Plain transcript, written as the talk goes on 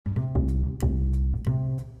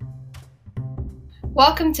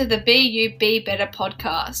Welcome to the Be You, Be Better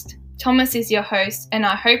podcast. Thomas is your host, and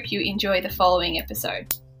I hope you enjoy the following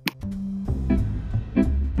episode.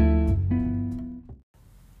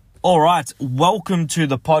 All right, welcome to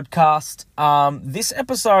the podcast. This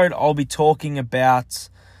episode, I'll be talking about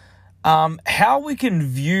how we can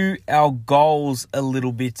view our goals a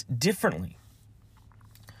little bit differently.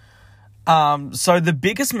 So the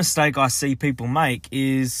biggest mistake I see people make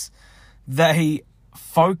is they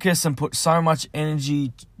focus and put so much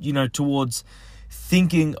energy, towards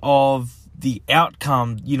thinking of the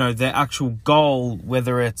outcome, their actual goal,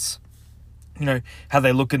 whether it's, how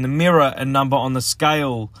they look in the mirror, a number on the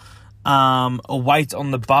scale, a weight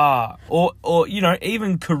on the bar, or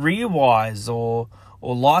even career-wise or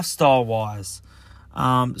lifestyle-wise.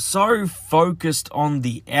 So focused on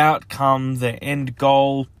the outcome, the end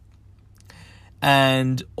goal,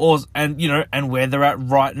 and where they're at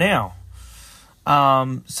right now.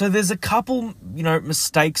 So there's a couple,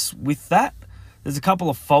 mistakes with that. There's a couple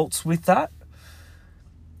of faults with that.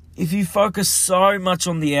 If you focus so much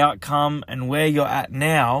on the outcome and where you're at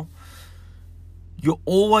now, you're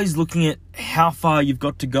always looking at how far you've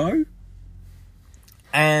got to go.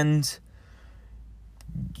 And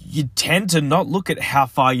you tend to not look at how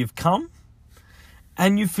far you've come.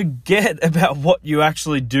 And you forget about what you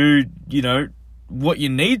actually do, what you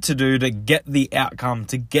need to do to get the outcome,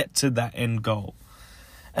 to get to that end goal.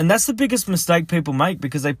 And that's the biggest mistake people make,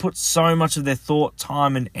 because they put so much of their thought,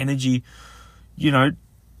 time, and energy,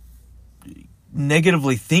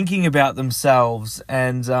 negatively thinking about themselves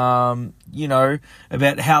and,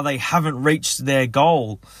 about how they haven't reached their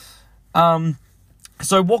goal.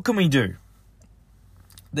 So what can we do?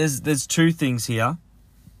 There's two things here.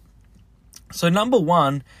 So number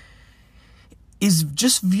one is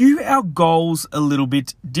just view our goals a little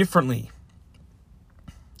bit differently.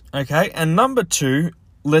 Okay, and number two,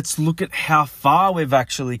 let's look at how far we've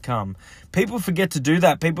actually come. People forget to do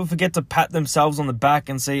that. People forget to pat themselves on the back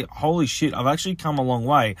and say, holy shit, I've actually come a long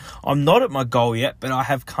way. I'm not at my goal yet, but I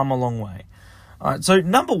have come a long way. All right, so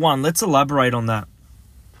number one, let's elaborate on that.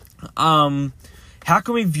 How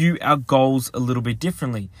can we view our goals a little bit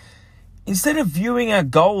differently? Instead of viewing our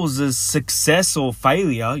goals as success or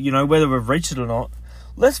failure, whether we've reached it or not,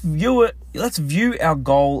 let's view our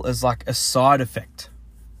goal as like a side effect.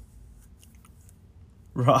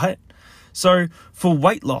 Right? So for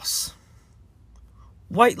weight loss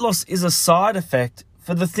is a side effect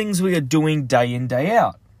for the things we are doing day in, day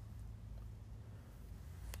out.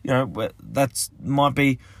 That might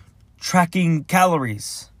be tracking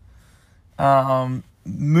calories,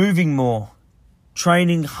 moving more,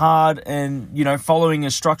 training hard, and, following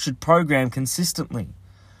a structured program consistently.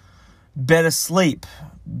 Better sleep,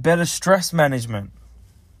 better stress management.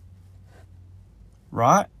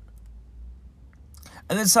 Right?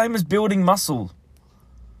 And then same as building muscle,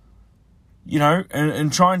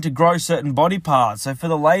 and trying to grow certain body parts. So for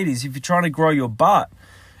the ladies, if you're trying to grow your butt,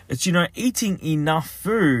 it's, eating enough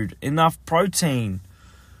food, enough protein,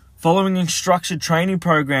 following a structured training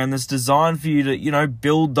program that's designed for you to,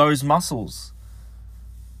 build those muscles.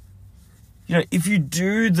 If you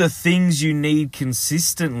do the things you need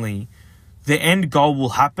consistently, the end goal will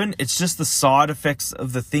happen. It's just the side effects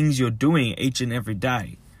of the things you're doing each and every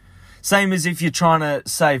day. Same as if you're trying to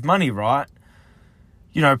save money, right?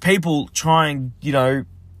 People try and,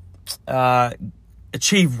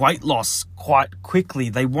 achieve weight loss quite quickly.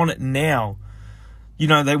 They want it now.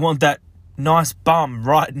 They want that nice bum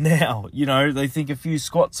right now. They think a few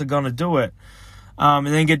squats are going to do it. And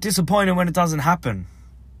then get disappointed when it doesn't happen.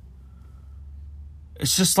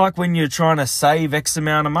 It's just like when you're trying to save X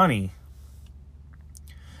amount of money.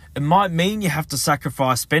 It might mean you have to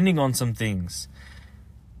sacrifice spending on some things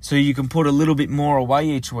so you can put a little bit more away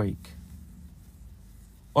each week.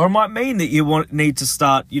 Or it might mean that you need to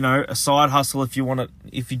start, a side hustle if you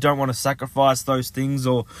don't want to sacrifice those things,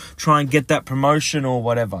 or try and get that promotion or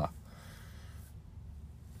whatever.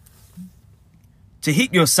 To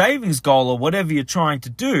hit your savings goal or whatever you're trying to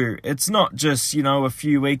do, it's not just, a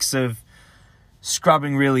few weeks of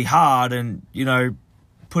scrubbing really hard and,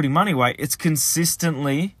 putting money away. It's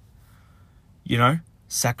consistently,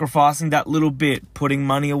 sacrificing that little bit, putting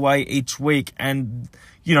money away each week, and,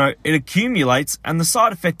 it accumulates, and the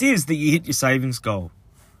side effect is that you hit your savings goal.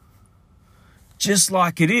 Just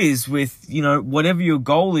like it is with, whatever your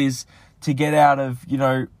goal is to get out of,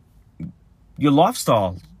 your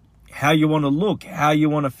lifestyle, how you want to look, how you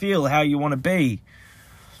want to feel, how you want to be.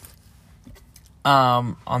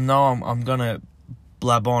 I know I'm going to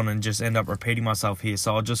blab on and just end up repeating myself here,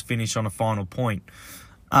 so I'll just finish on a final point.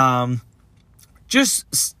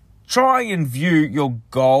 Just try and view your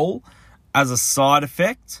goal as a side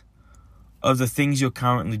effect of the things you're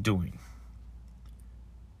currently doing.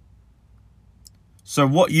 So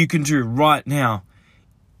what you can do right now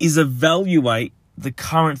is evaluate the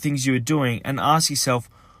current things you are doing and ask yourself,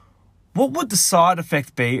 what would the side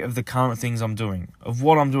effect be of the current things I'm doing, of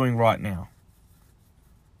what I'm doing right now?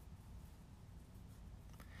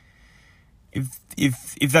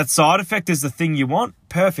 If that side effect is the thing you want,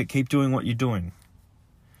 perfect, keep doing what you're doing.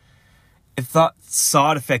 If that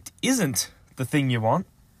side effect isn't the thing you want,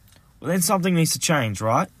 well, then something needs to change,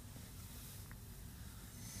 right?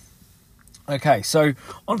 Okay, so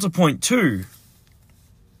on to point 2,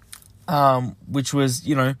 which was,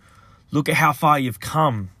 look at how far you've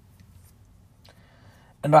come.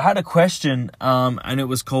 And I had a question, and it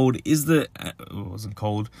was called,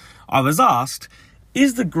 I was asked,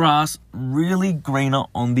 is the grass really greener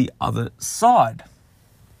on the other side?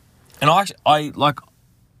 And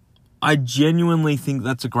I genuinely think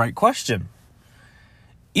that's a great question.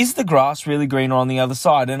 Is the grass really greener on the other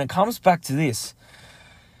side? And it comes back to this,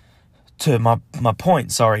 to my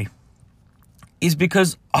point, is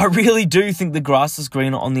because I really do think the grass is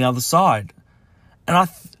greener on the other side. And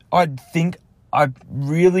I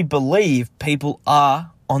really believe people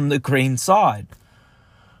are on the green side.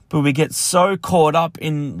 But we get so caught up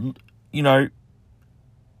in, in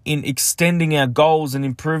extending our goals and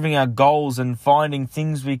improving our goals and finding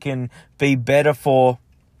things we can be better for.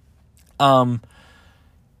 And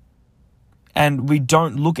we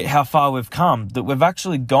don't look at how far we've come, that we've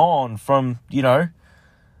actually gone from, the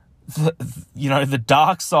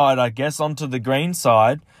dark side, I guess, onto the green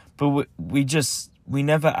side. But we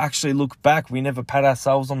never actually look back. We never pat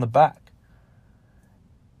ourselves on the back.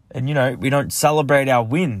 And, we don't celebrate our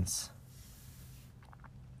wins.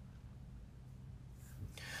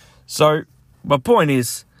 So, my point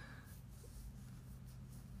is,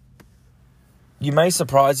 you may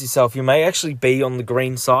surprise yourself. You may actually be on the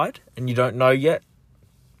green side and you don't know yet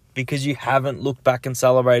because you haven't looked back and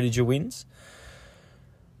celebrated your wins.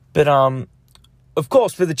 But, of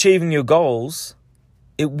course, with achieving your goals,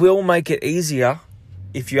 it will make it easier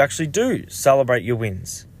if you actually do celebrate your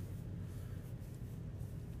wins.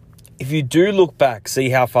 If you do look back, see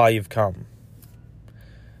how far you've come,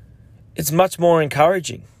 it's much more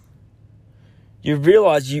encouraging. You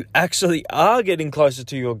realize you actually are getting closer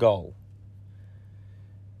to your goal.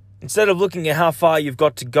 Instead of looking at how far you've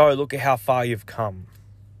got to go, look at how far you've come.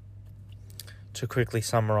 To quickly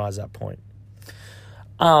summarize that point.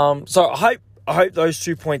 So I hope those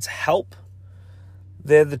 2 points help.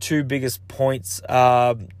 They're the 2 biggest points,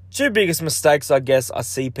 2 biggest mistakes I guess I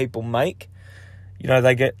see people make.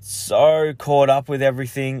 They get so caught up with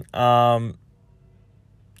everything.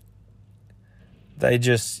 They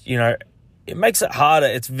just, it makes it harder.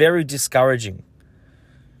 It's very discouraging.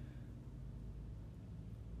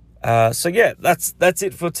 So yeah, that's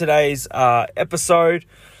it for today's episode.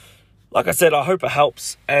 Like I said, I hope it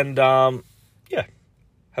helps. And yeah,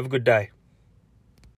 have a good day.